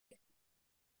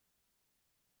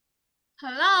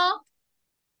Hello,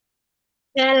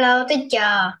 Hello,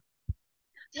 teacher.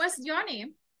 what's your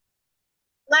name?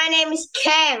 My name is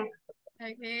Khang.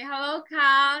 Okay, hello,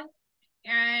 Carl.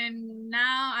 And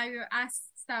now I will ask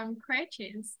some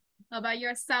questions about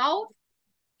yourself.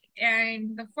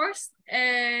 And the first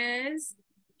is,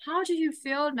 how do you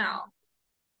feel now?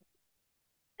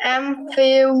 I'm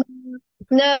feel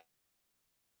nervous.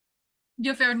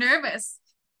 You feel nervous?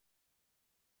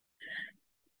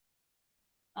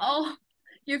 Oh,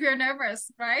 you feel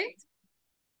nervous, right?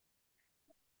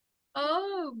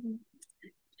 Oh,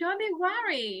 don't be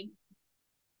worried.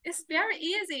 It's very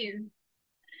easy.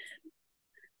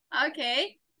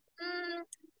 Okay.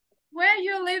 Where are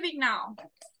you living now?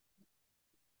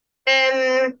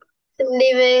 I'm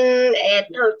living at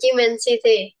Ho Chi Minh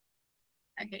City.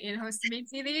 Okay, in Ho Chi Minh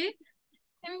City.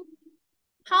 And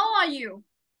how are you?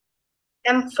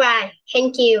 I'm fine,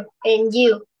 thank you. And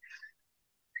you?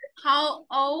 How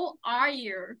old are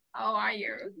you? How are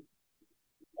you?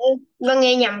 Vâng,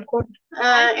 nghe nhầm cô.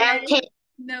 I'm Okay, 10.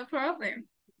 no problem.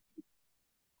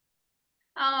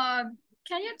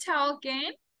 Can you tell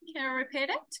again? Can you repeat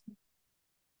it?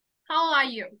 How are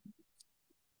you?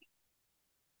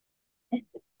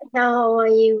 How are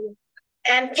you?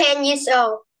 I'm 10 years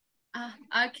old.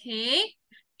 Okay.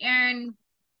 And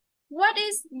what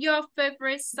is your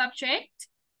favorite subject?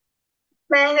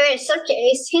 My favorite subject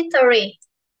is history.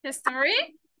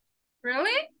 History?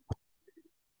 Really?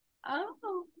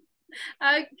 Oh,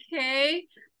 okay.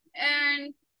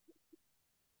 And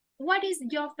what is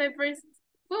your favorite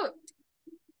food?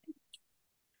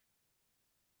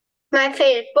 My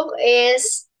favorite book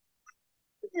is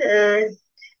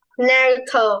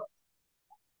Naruto.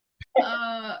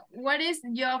 What is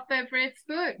your favorite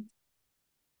food?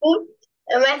 Food.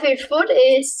 My favorite food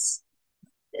is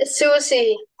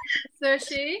sushi.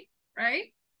 Sushi,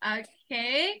 right?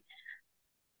 Okay.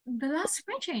 The last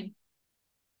question.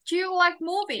 Do you like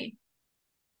movie?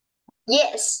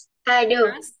 Yes, I do.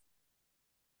 Yes.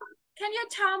 Can you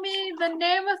tell me the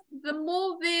name of the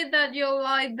movie that you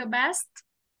like the best?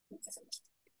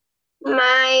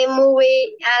 My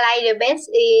movie I like the best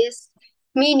is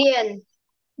Minion.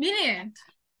 Minion.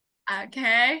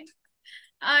 Okay.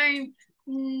 And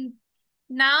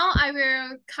now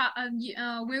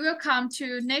we will come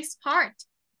to next part.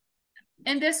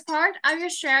 In this part, I will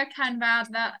share Canva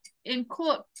that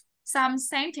include some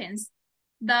sentence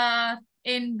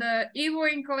in the Evil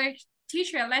English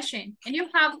teacher lesson, and you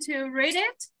have to read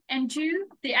it and do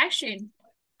the action.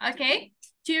 Okay?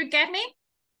 Do you get me?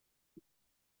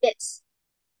 Yes.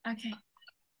 Okay.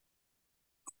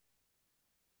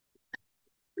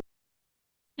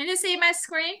 Can you see my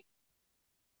screen?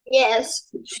 Yes.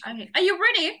 Okay. Are you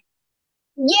ready?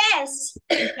 Yes.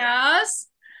 Yes.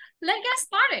 Let's get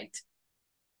started.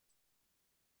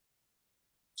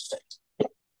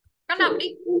 Con đọc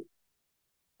đi.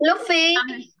 Luffy.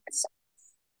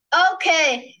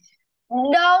 Okay.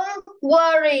 Don't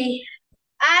worry.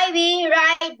 I'll be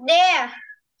right there.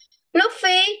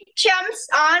 Luffy jumps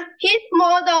on his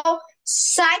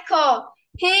motorcycle.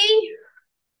 He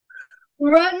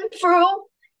runs through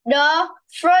the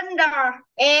front door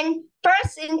and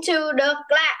bursts into the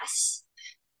glass.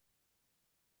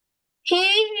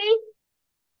 He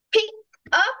picked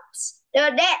up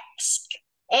the desk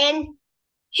and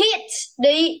hit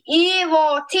the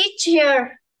evil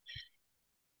teacher.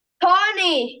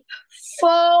 Tony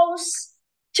falls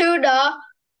to the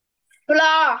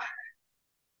floor.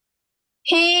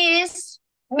 He is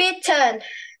beaten.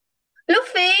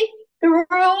 Luffy threw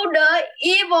the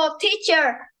evil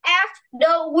teacher out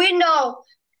the window.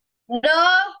 The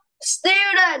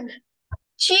students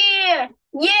cheer.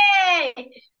 Yay!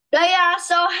 They are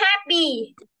so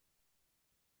happy.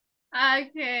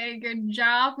 Okay, good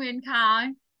job, Nguyên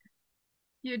Khang.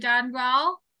 You done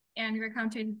well. And we'll come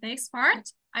to the next part.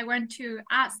 I want to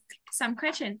ask some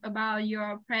questions about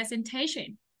your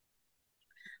presentation.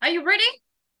 Are you ready?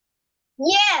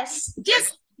 Yes.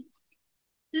 Yes.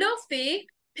 Luffy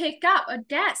picked up a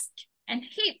desk and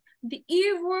hit the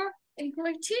evil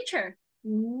English teacher.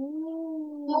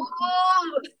 Ooh.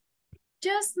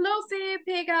 Does Luffy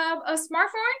pick up a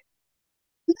smartphone?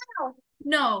 No.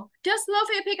 No. Does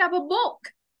Luffy pick up a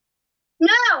book?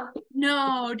 No.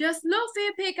 No. Does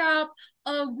Luffy pick up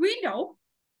a window?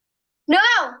 No.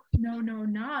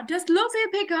 No. Does Luffy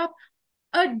pick up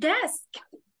a desk?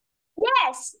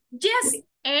 Yes. Yes.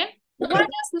 And what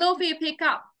does Luffy pick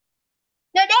up?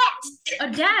 The desk. A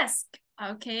desk.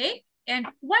 Okay. And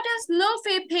what does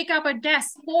Luffy pick up a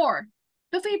desk for?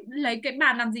 Luffy lấy cái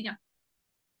bàn làm gì nhỉ?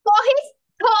 For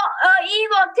an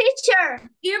evil teacher.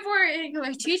 Evil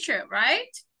English teacher, right?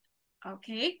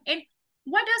 Okay. And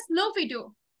what does Luffy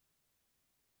do?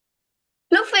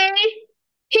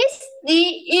 hit the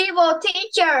evil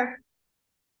teacher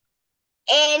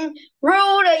and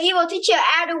threw the evil teacher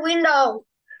out the window.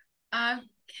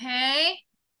 Okay.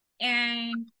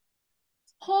 And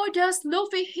who does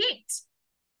Luffy hit?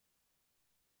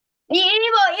 The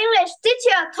evil English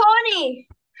teacher, Tony.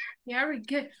 Very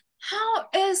good. How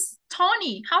is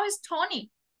Tony? How is Tony?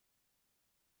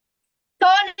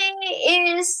 Tony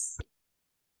is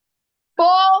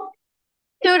fall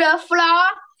to the floor.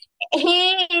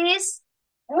 He is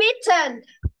beaten.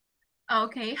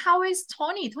 Okay, how is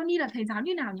Tony? Tony là thầy giáo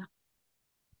như nào nhỉ?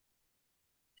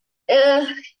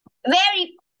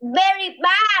 Very, very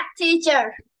bad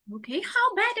teacher. Okay,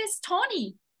 how bad is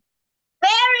Tony?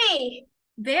 Very.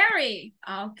 Very.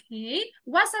 Okay.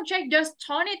 What subject does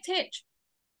Tony teach?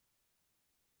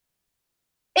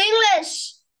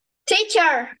 English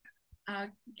teacher.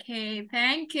 Okay,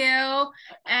 thank you.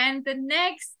 And the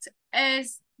next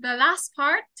is the last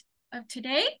part of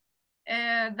today.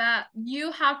 That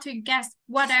you have to guess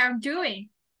what I'm doing.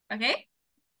 Okay?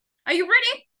 Are you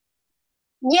ready?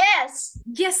 Yes.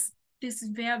 Yes, this is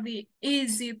very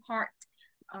easy part.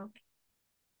 Okay.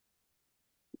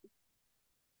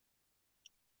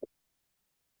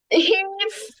 He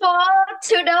fall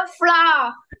to the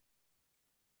floor.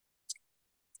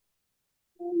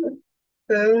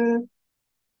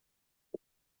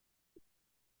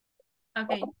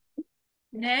 Okay.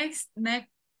 Next.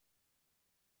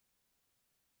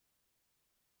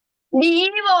 The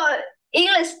evil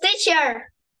English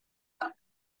teacher.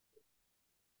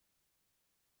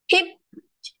 He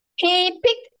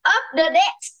picked up the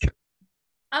desk.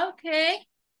 Okay.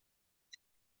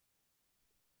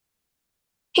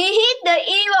 He hit the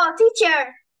evil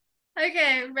teacher.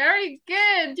 Okay, very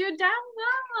good. You done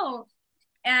well.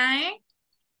 And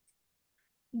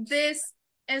this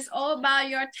is all about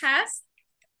your test.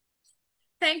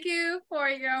 Thank you for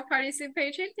your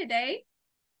participation today.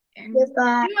 And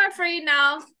Goodbye. you are free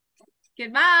now.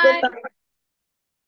 Goodbye. Goodbye.